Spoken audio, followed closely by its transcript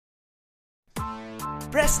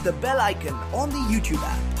press the bell icon on the YouTube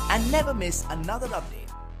app and never miss another update.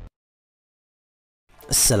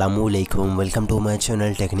 अस्सलामुअलैकुम, welcome to my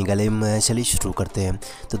channel technical. मैं चलिए शुरू करते हैं।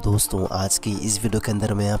 तो दोस्तों, आज की इस वीडियो के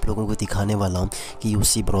अंदर मैं आप लोगों को दिखाने वाला हूं कि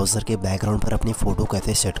उसी ब्राउज़र के बैकग्राउंड पर अपनी फ़ोटो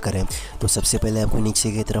कैसे सेट करें। तो सबसे पहले आपको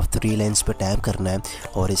नीचे की तरफ 3 लाइन्स पर टैप करना है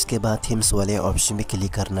और इसके बाद थीम्स वाले ऑप्शन पे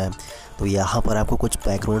क्लिक करना है। तो यहाँ पर आपको कुछ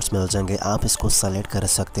बैकग्राउंड्स मिल जाएंगे, आप इसको सेलेक्ट कर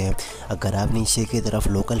सकते हैं। अगर आप नीचे की तरफ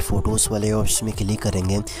लोकल फ़ोटोज़ वाले ऑप्शन में क्लिक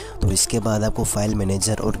करेंगे तो इसके बाद आपको फाइल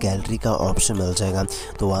मैनेजर और गैलरी का ऑप्शन मिल जाएगा।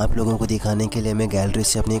 तो आप लोगों को दिखाने के लिए मैं गैलरी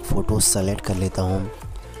से अपनी एक फ़ोटो सेलेक्ट कर लेता हूँ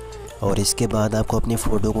और इसके बाद आपको अपनी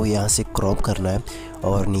फ़ोटो को यहाँ से क्रॉप करना है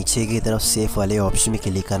और नीचे की तरफ सेव वाले ऑप्शन में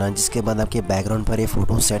क्लिक करना है, जिसके बाद आपके बैकग्राउंड पर ये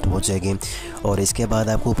फ़ोटो सेट हो जाएगी। और इसके बाद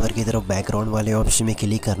आपको ऊपर की तरफ बैकग्राउंड वाले ऑप्शन में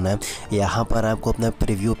क्लिक करना है। यहाँ पर आपको अपना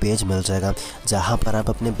प्रीव्यू पेज मिल जाएगा, जहाँ पर आप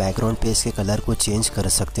अपने बैकग्राउंड पेज के कलर को चेंज कर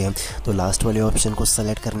सकते हैं। तो लास्ट वाले ऑप्शन को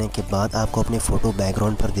सेलेक्ट करने के बाद आपको अपनी फ़ोटो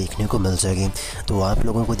बैकग्राउंड पर देखने को मिल जाएगी। तो आप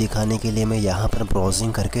लोगों को दिखाने के लिए मैं यहाँ पर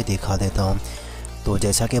ब्राउजिंग करके दिखा देता हूँ। तो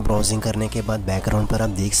जैसा कि ब्राउजिंग करने के बाद बैकग्राउंड पर आप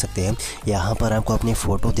देख सकते हैं, यहाँ पर आपको अपनी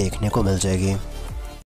फ़ोटो देखने को मिल जाएगी।